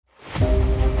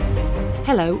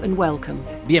Hello and welcome.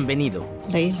 Bienvenido.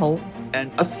 你好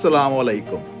and Assalamu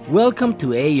alaikum, Welcome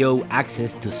to AO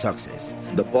Access to Success.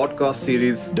 the podcast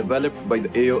series developed by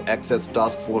the AO Access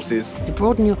Task Forces. To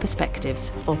broaden your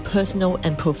perspectives. for personal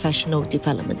and professional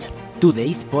development.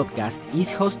 Today's podcast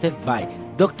is hosted by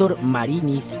Dr.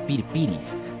 Marinis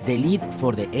Pirpiris, the lead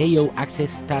for the AO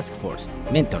Access Task Force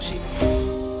Mentorship.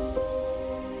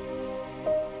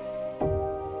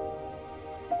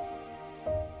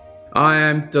 I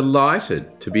am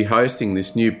delighted to be hosting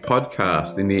this new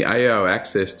podcast in the AO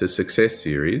Access to Success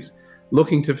series,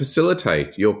 looking to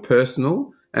facilitate your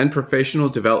personal and professional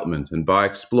development and by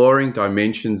exploring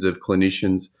dimensions of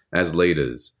clinicians as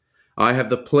leaders. I have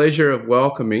the pleasure of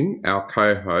welcoming our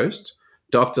co-host,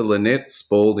 Dr. Lynette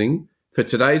Spalding, for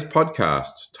today's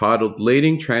podcast titled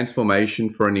Leading Transformation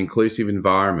for an Inclusive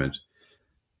Environment.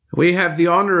 We have the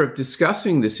honour of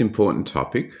discussing this important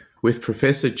topic with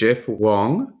Professor Jeff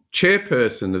Wong,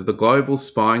 Chairperson of the Global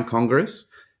Spine Congress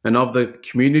and of the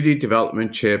Community Development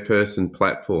Chairperson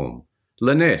Platform.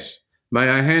 Lynette, may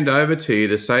I hand over to you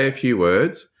to say a few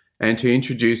words and to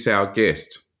introduce our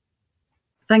guest.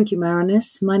 Thank you,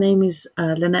 Marinis. My name is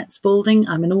Lynette Spalding.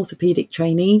 I'm an orthopaedic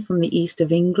trainee from the east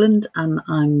of England, and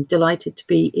I'm delighted to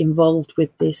be involved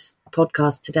with this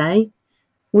podcast today.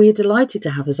 We're delighted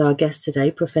to have as our guest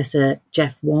today Professor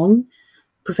Jeff Wong.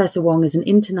 Professor Wong is an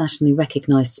internationally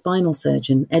recognised spinal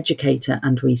surgeon, educator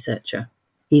and researcher.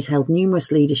 He's held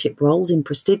numerous leadership roles in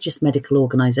prestigious medical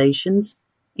organisations,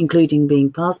 including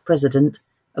being past president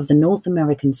of the North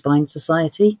American Spine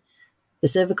Society, the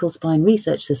Cervical Spine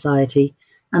Research Society,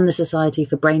 and the Society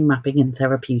for Brain Mapping and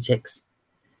Therapeutics.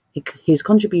 His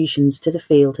contributions to the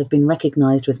field have been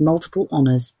recognised with multiple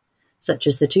honours, such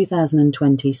as the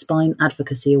 2020 Spine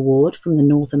Advocacy Award from the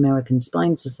North American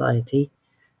Spine Society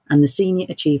and the Senior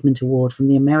Achievement Award from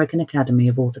the American Academy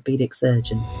of Orthopaedic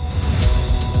Surgeons.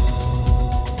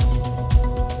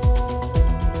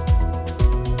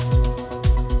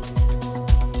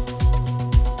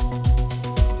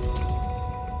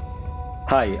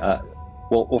 Hi.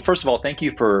 Well, first of all, thank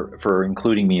you for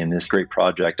including me in this great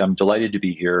project. I'm delighted to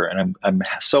be here, and I'm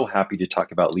so happy to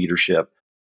talk about leadership.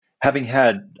 Having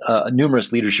had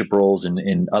numerous leadership roles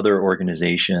in other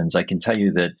organizations, I can tell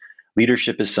you that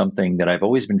leadership is something that I've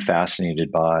always been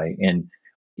fascinated by. And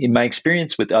in my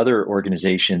experience with other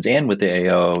organizations and with the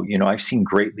AO, I've seen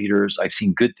great leaders, I've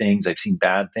seen good things, I've seen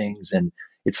bad things, and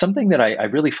it's something that I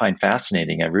really find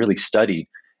fascinating. I really study,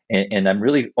 and I'm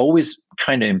really always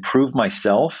trying to improve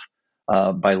myself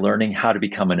by learning how to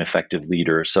become an effective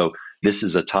leader. So this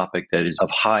is a topic that is of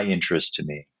high interest to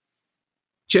me.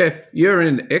 Jeff, you're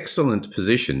in an excellent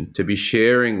position to be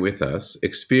sharing with us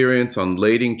experience on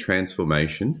leading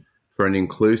transformation for an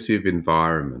inclusive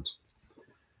environment.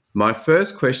 My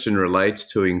first question relates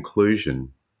to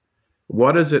inclusion.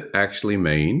 What does it actually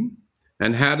mean,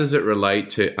 and how does it relate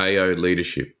to AO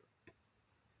leadership?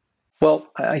 Well,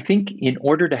 I think in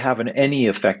order to have any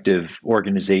effective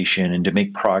organization and to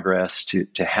make progress,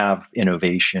 to have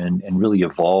innovation and really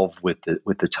evolve with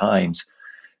the times,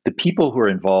 the people who are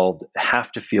involved have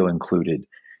to feel included.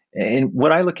 And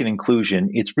when I look at inclusion,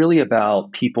 it's really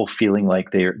about people feeling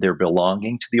like they're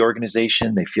belonging to the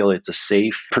organization. They feel it's a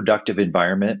safe, productive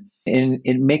environment, and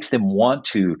it makes them want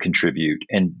to contribute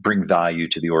and bring value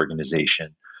to the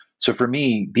organization. So for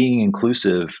me, being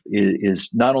inclusive is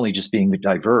not only just being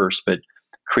diverse, but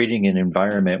creating an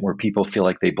environment where people feel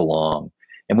like they belong.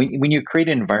 And when you create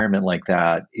an environment like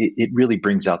that, it really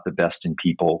brings out the best in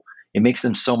people. It makes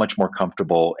them so much more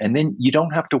comfortable. And then you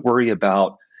don't have to worry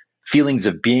about feelings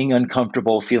of being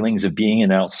uncomfortable, feelings of being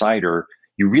an outsider.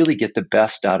 You really get the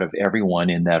best out of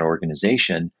everyone in that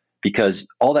organization because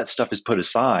all that stuff is put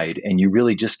aside and you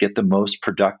really just get the most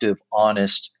productive,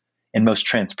 honest, and most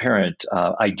transparent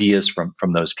ideas from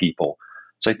those people.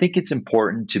 So I think it's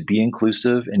important to be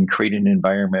inclusive and create an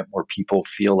environment where people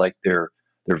feel like they're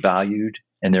valued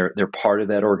and they're part of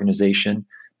that organization.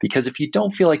 Because if you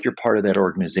don't feel like you're part of that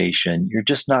organization, you're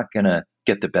just not going to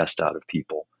get the best out of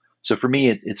people. So for me,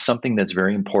 it's something that's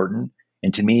very important.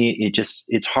 And to me,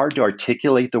 it's hard to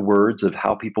articulate the words of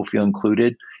how people feel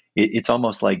included. It's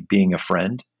almost like being a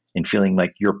friend and feeling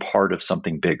like you're part of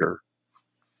something bigger.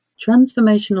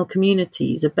 Transformational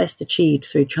communities are best achieved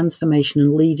through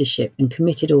transformational leadership and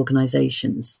committed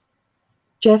organisations.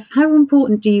 Jeff, how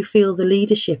important do you feel the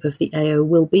leadership of the AO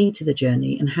will be to the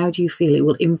journey, and how do you feel it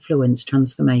will influence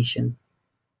transformation?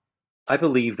 I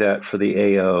believe that for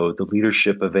the AO, the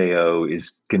leadership of AO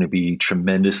is going to be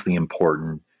tremendously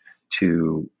important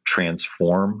to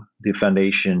transform the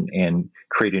foundation and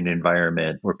create an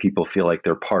environment where people feel like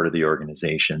they're part of the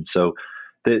organization. So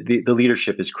the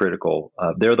leadership is critical.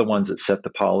 They're the ones that set the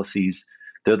policies.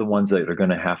 They're the ones that are going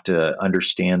to have to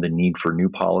understand the need for new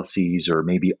policies or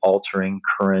maybe altering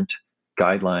current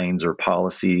guidelines or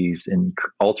policies and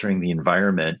altering the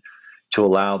environment to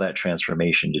allow that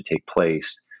transformation to take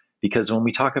place. Because when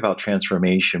we talk about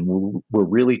transformation, we're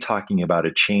really talking about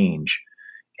a change.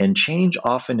 And change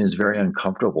often is very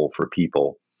uncomfortable for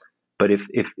people. But if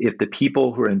the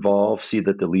people who are involved see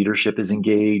that the leadership is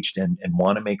engaged and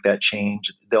want to make that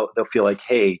change, they'll feel like,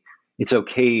 hey, it's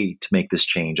okay to make this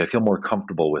change. I feel more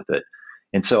comfortable with it.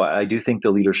 And so I do think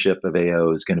the leadership of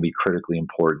AO is going to be critically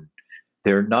important.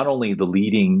 They're not only the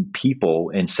leading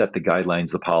people and set the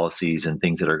guidelines, the policies, and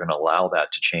things that are going to allow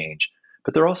that to change,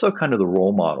 but they're also kind of the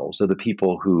role models of the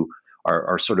people who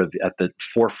are sort of at the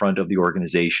forefront of the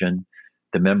organization.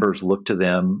 The members look to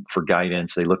them for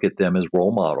guidance. They look at them as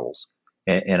role models.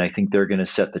 And I think they're going to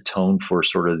set the tone for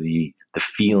sort of the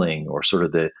feeling or sort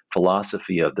of the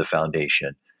philosophy of the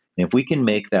foundation. And if we can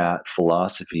make that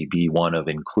philosophy be one of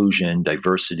inclusion,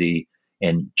 diversity,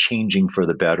 and changing for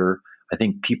the better, I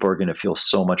think people are going to feel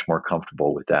so much more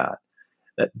comfortable with that.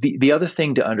 The other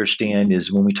thing to understand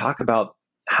is when we talk about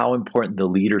how important the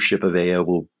leadership of AO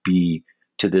will be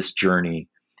to this journey,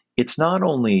 it's not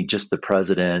only just the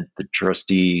president, the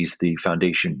trustees, the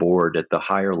foundation board at the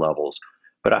higher levels,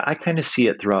 but I kind of see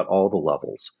it throughout all the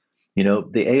levels. You know,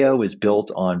 the AO is built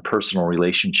on personal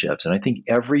relationships, and I think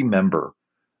every member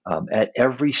at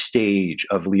every stage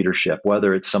of leadership,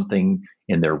 whether it's something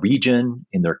in their region,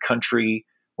 in their country,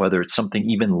 whether it's something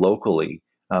even locally,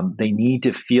 they need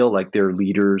to feel like they're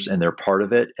leaders and they're part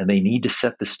of it, and they need to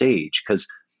set the stage. Because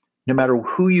no matter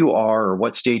who you are or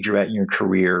what stage you're at in your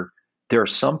career, there are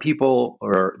some people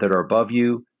that are above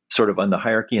you, sort of on the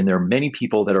hierarchy, and there are many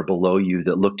people that are below you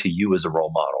that look to you as a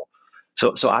role model.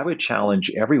 So I would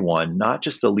challenge everyone, not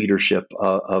just the leadership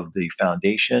of the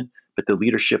foundation, but the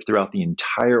leadership throughout the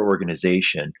entire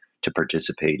organization to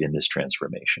participate in this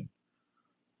transformation.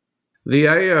 The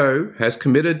AO has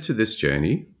committed to this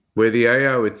journey, where the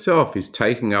AO itself is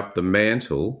taking up the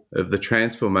mantle of the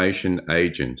transformation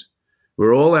agent,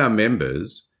 where all our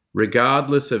members,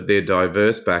 regardless of their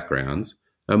diverse backgrounds,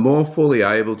 are more fully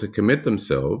able to commit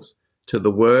themselves to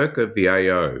the work of the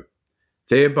AO,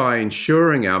 thereby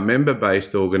ensuring our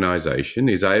member-based organisation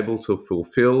is able to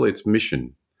fulfil its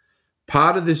mission.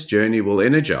 Part of this journey will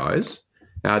energise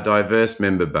our diverse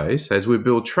member base as we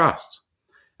build trust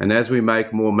and as we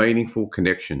make more meaningful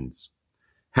connections.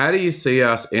 How do you see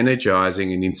us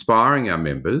energising and inspiring our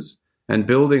members and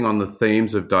building on the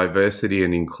themes of diversity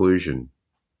and inclusion?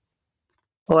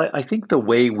 Well, I think the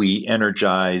way we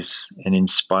energize and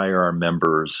inspire our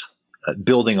members,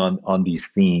 building on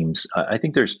these themes, I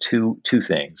think there's two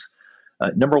things.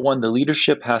 Number one, the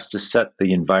leadership has to set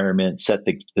the environment, set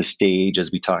the stage,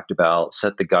 as we talked about,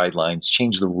 set the guidelines,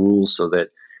 change the rules so that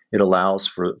it allows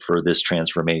for this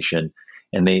transformation,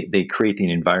 and they create the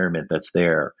environment that's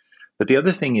there. But the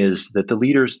other thing is that the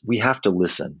leaders, we have to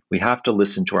listen. We have to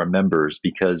listen to our members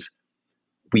because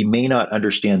we may not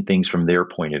understand things from their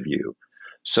point of view.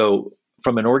 So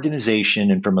from an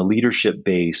organization and from a leadership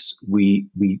base, we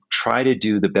try to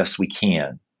do the best we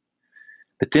can.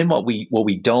 But then what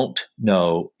we don't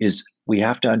know is we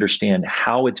have to understand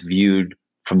how it's viewed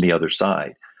from the other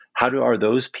side. Are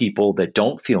those people that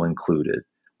don't feel included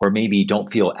or maybe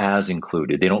don't feel as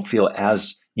included, they don't feel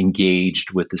as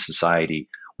engaged with the society,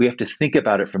 we have to think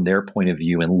about it from their point of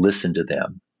view and listen to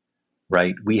them,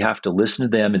 right? We have to listen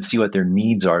to them and see what their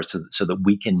needs are so that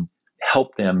we can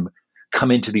help them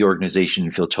come into the organization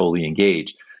and feel totally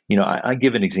engaged. You know, I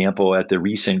give an example. At the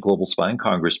recent Global Spine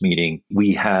Congress meeting,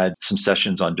 we had some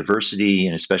sessions on diversity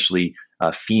and especially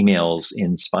females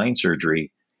in spine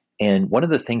surgery. And one of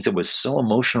the things that was so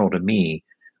emotional to me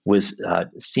was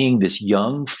seeing this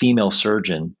young female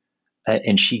surgeon,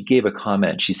 and she gave a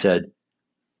comment. She said,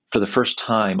 "For the first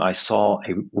time, I saw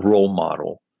a role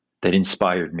model that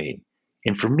inspired me."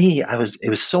 And for me, it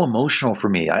was so emotional for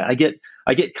me. I get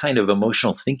kind of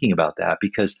emotional thinking about that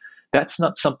because that's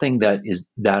not something that is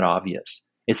that obvious.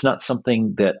 It's not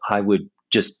something that I would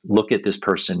just look at this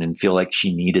person and feel like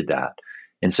she needed that.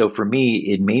 And so for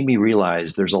me, it made me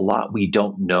realize there's a lot we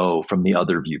don't know from the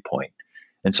other viewpoint.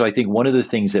 And so I think one of the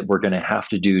things that we're going to have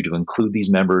to do to include these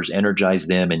members, energize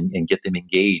them, and get them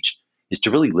engaged is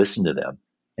to really listen to them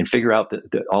and figure out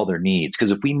all their needs.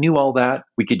 Because if we knew all that,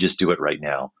 we could just do it right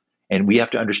now. And we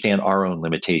have to understand our own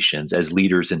limitations as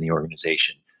leaders in the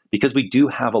organization, because we do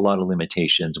have a lot of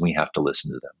limitations and we have to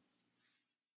listen to them.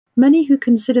 Many who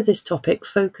consider this topic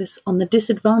focus on the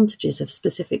disadvantages of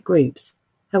specific groups.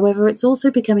 However, it's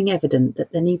also becoming evident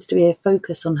that there needs to be a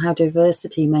focus on how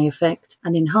diversity may affect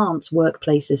and enhance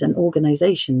workplaces and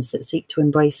organizations that seek to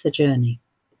embrace the journey.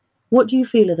 What do you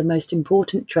feel are the most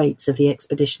important traits of the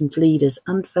expedition's leaders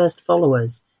and first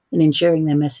followers in ensuring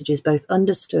their message is both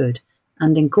understood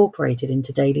and incorporated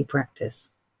into daily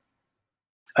practice?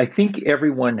 I think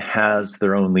everyone has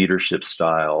their own leadership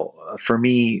style. For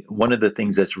me, one of the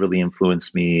things that's really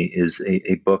influenced me is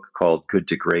a book called Good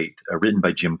to Great, written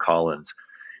by Jim Collins.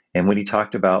 And what he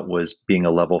talked about was being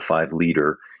a level 5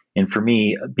 leader. And for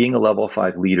me, being a level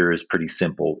 5 leader is pretty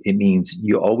simple. It means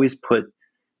you always put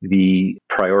the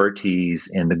priorities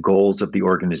and the goals of the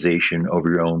organization over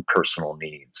your own personal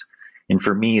needs. And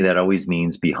for me, that always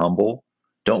means be humble.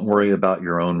 Don't worry about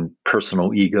your own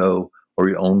personal ego or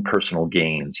your own personal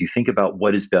gains. You think about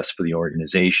what is best for the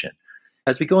organization.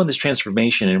 As we go on this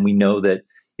transformation, and we know that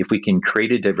if we can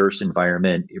create a diverse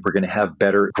environment, if we're going to have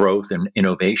better growth and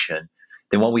innovation,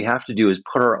 then what we have to do is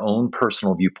put our own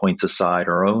personal viewpoints aside,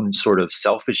 our own sort of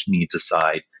selfish needs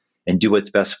aside, and do what's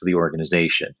best for the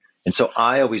organization. And so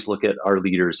I always look at our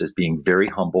leaders as being very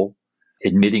humble,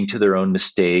 admitting to their own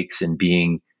mistakes and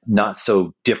being not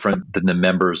so different than the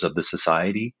members of the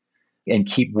society, and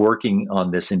keep working on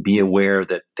this and be aware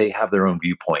that they have their own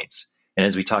viewpoints. And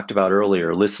as we talked about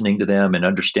earlier, listening to them and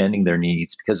understanding their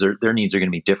needs, because their needs are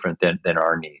going to be different than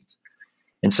our needs.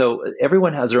 And so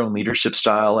everyone has their own leadership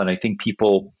style, and I think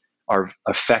people are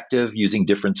effective using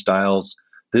different styles.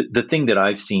 The thing that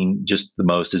I've seen just the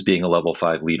most is being a level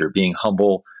 5 leader, being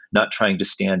humble, not trying to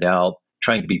stand out,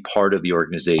 trying to be part of the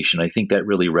organization. I think that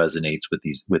really resonates with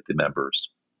the members.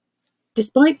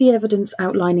 Despite the evidence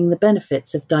outlining the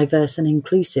benefits of diverse and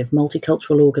inclusive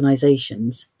multicultural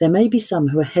organisations, there may be some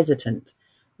who are hesitant.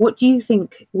 What do you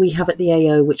think we have at the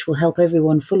AO which will help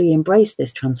everyone fully embrace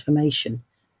this transformation?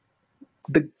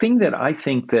 The thing that I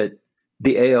think that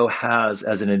the AO has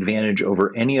as an advantage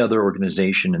over any other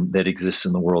organization that exists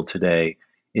in the world today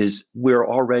is we're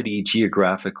already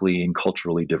geographically and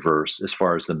culturally diverse as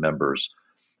far as the members.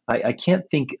 I can't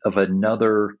think of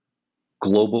another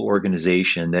global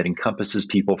organization that encompasses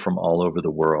people from all over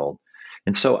the world.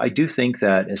 And so I do think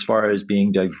that as far as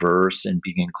being diverse and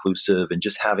being inclusive and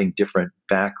just having different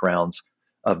backgrounds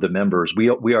of the members, we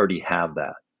already have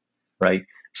that, right?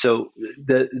 So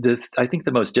I think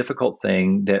the most difficult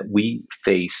thing that we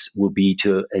face will be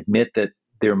to admit that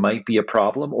there might be a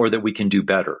problem or that we can do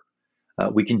better.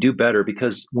 We can do better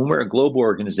because when we're a global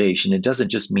organization, it doesn't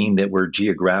just mean that we're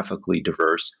geographically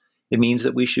diverse. It means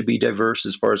that we should be diverse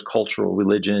as far as cultural,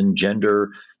 religion,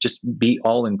 gender, just be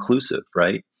all inclusive,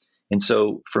 right? And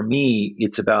so for me,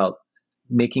 it's about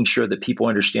making sure that people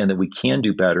understand that we can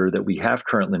do better, that we have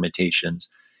current limitations.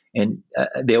 And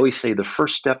they always say the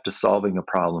first step to solving a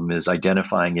problem is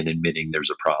identifying and admitting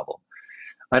there's a problem.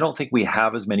 I don't think we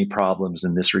have as many problems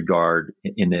in this regard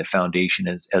in the foundation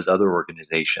as other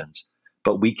organizations,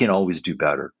 but we can always do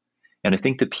better. And I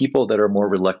think the people that are more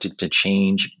reluctant to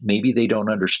change, maybe they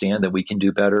don't understand that we can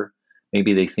do better.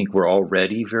 Maybe they think we're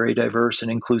already very diverse and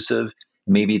inclusive.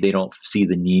 Maybe they don't see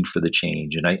the need for the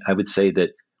change. And I would say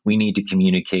that we need to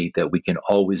communicate that we can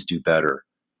always do better.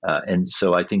 And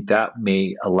so I think that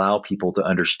may allow people to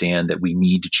understand that we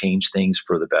need to change things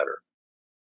for the better.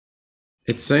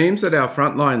 It seems that our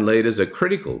frontline leaders are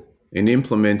critical in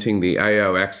implementing the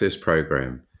AO Access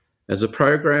program, as a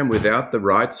program without the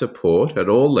right support at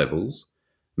all levels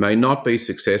may not be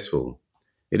successful.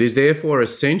 It is therefore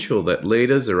essential that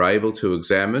leaders are able to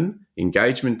examine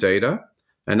engagement data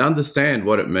and understand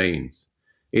what it means.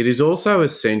 It is also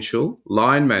essential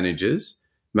line managers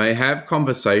may have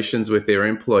conversations with their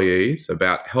employees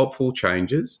about helpful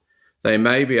changes they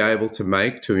may be able to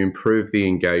make to improve the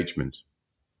engagement.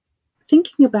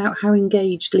 Thinking about how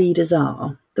engaged leaders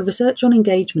are, the research on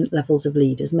engagement levels of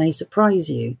leaders may surprise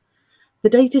you. The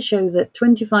data show that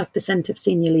 25% of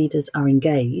senior leaders are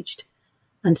engaged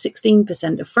and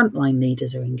 16% of frontline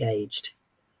leaders are engaged.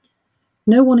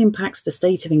 No one impacts the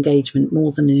state of engagement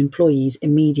more than an employee's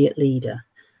immediate leader,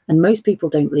 and most people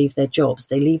don't leave their jobs,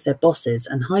 they leave their bosses,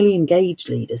 and highly engaged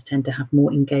leaders tend to have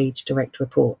more engaged direct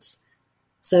reports.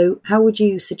 So how would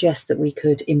you suggest that we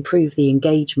could improve the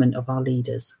engagement of our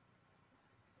leaders?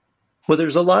 Well,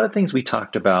 there's a lot of things we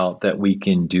talked about that we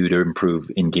can do to improve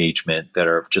engagement that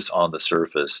are just on the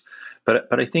surface. But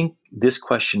I think this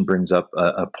question brings up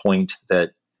a point that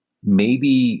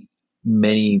maybe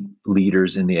many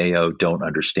leaders in the AO don't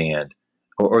understand,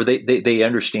 or they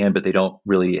understand, but they don't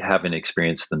really have an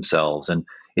experience themselves. And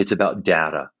it's about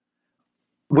data.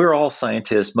 We're all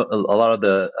scientists. A lot of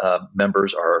the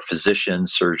members are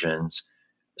physicians, surgeons,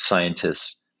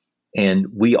 scientists, and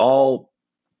we all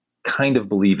kind of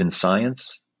believe in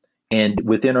science. And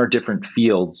within our different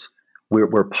fields,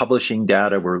 we're publishing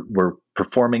data, we're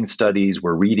performing studies,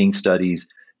 we're reading studies.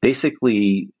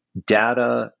 Basically,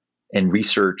 data and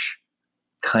research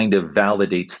kind of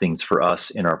validates things for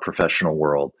us in our professional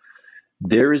world.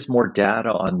 There is more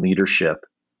data on leadership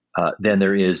than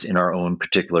there is in our own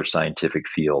particular scientific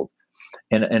field.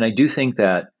 And I do think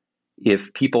that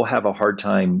if people have a hard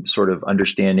time sort of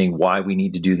understanding why we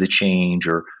need to do the change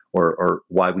or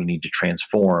why we need to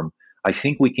transform, I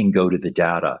think we can go to the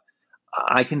data.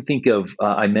 I can think of,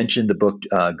 I mentioned the book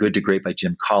Good to Great by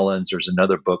Jim Collins. There's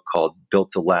another book called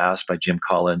Built to Last by Jim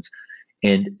Collins.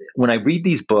 And when I read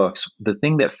these books, the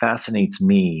thing that fascinates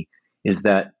me is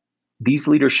that these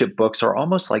leadership books are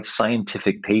almost like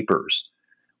scientific papers.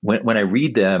 When I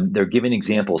read them, they're giving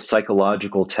examples,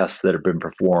 psychological tests that have been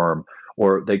performed,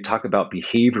 or they talk about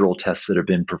behavioral tests that have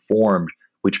been performed,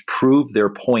 which prove their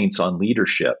points on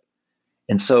leadership.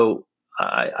 And so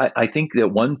I think that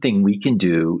one thing we can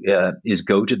do is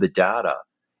go to the data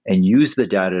and use the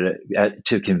data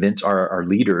to convince our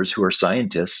leaders who are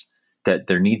scientists that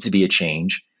there needs to be a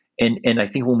change. And I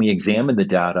think when we examine the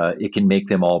data, it can make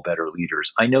them all better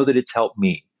leaders. I know that it's helped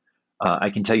me. I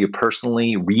can tell you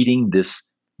personally, reading this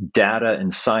data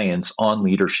and science on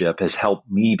leadership has helped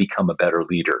me become a better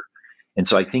leader. And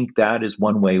so I think that is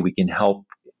one way we can help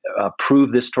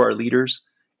prove this to our leaders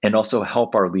and also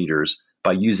help our leaders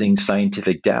by using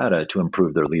scientific data to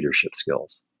improve their leadership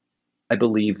skills. I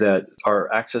believe that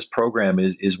our Access program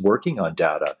is working on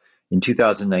data. In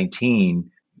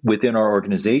 2019, within our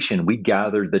organization, we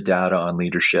gathered the data on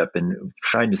leadership and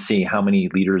trying to see how many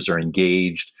leaders are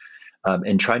engaged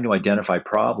and trying to identify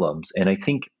problems. And I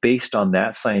think based on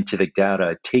that scientific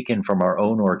data taken from our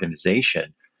own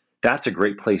organization, that's a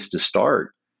great place to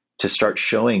start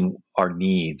showing our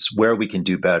needs, where we can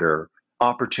do better,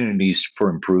 opportunities for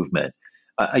improvement.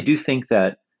 I do think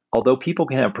that although people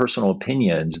can have personal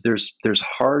opinions, there's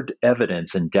hard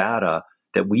evidence and data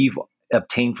that we've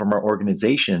obtained from our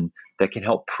organization that can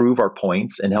help prove our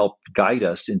points and help guide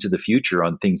us into the future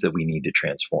on things that we need to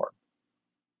transform.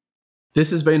 This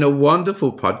has been a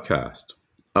wonderful podcast.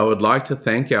 I would like to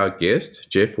thank our guest,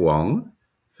 Jeff Wong,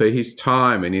 for his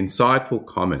time and insightful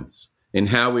comments in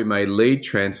how we may lead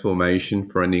transformation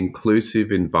for an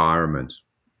inclusive environment.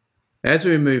 As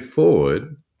we move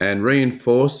forward and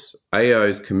reinforce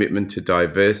AO's commitment to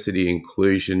diversity,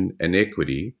 inclusion, and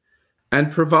equity, and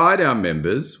provide our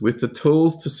members with the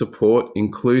tools to support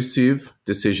inclusive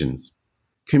decisions,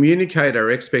 communicate our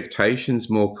expectations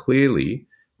more clearly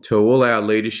to all our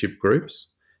leadership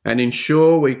groups, and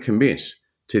ensure we commit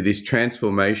to this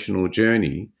transformational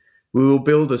journey, we will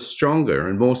build a stronger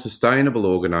and more sustainable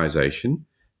organisation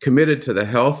committed to the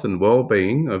health and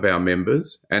well-being of our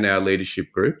members and our leadership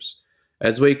groups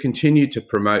as we continue to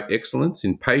promote excellence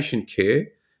in patient care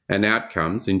and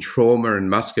outcomes in trauma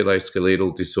and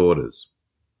musculoskeletal disorders.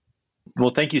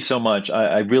 Well, thank you so much.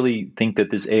 I really think that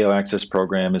this AO Access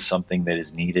program is something that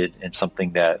is needed and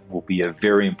something that will be a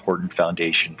very important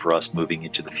foundation for us moving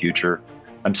into the future.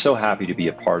 I'm so happy to be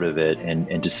a part of it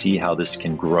and to see how this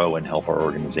can grow and help our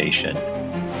organization.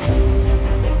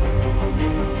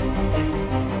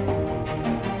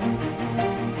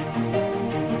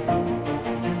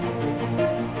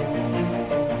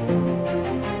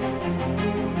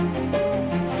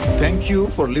 Thank you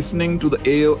for listening to the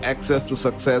AO Access to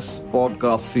Success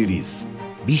podcast series.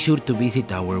 Be sure to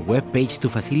visit our webpage to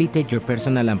facilitate your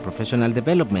personal and professional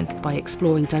development by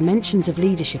exploring dimensions of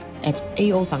leadership at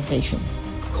AO Foundation.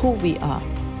 Who we are,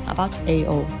 about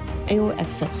AO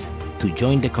Access. to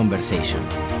join the conversation.